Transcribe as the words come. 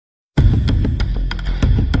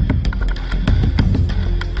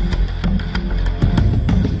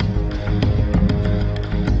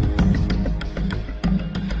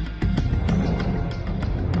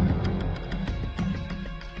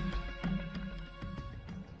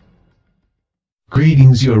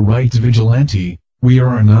Greetings, your rights vigilante. We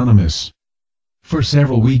are Anonymous. For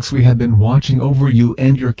several weeks we have been watching over you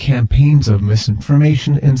and your campaigns of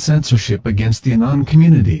misinformation and censorship against the Anon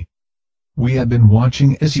community. We have been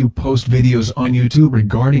watching as you post videos on YouTube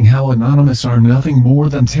regarding how Anonymous are nothing more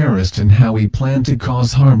than terrorists and how we plan to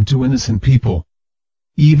cause harm to innocent people.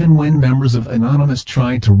 Even when members of Anonymous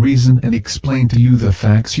try to reason and explain to you the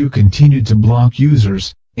facts, you continue to block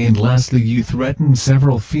users, and lastly you threaten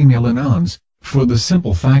several female Anons, for the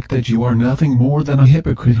simple fact that you are nothing more than a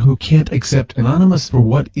hypocrite who can't accept Anonymous for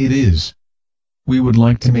what it is. We would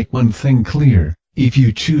like to make one thing clear: if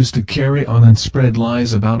you choose to carry on and spread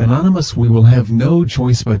lies about Anonymous, we will have no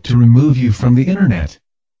choice but to remove you from the internet.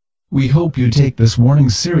 We hope you take this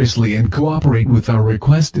warning seriously and cooperate with our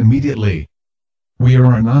request immediately. We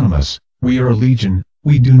are Anonymous, we are a legion,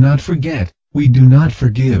 we do not forget, we do not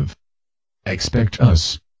forgive. Expect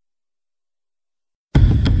us.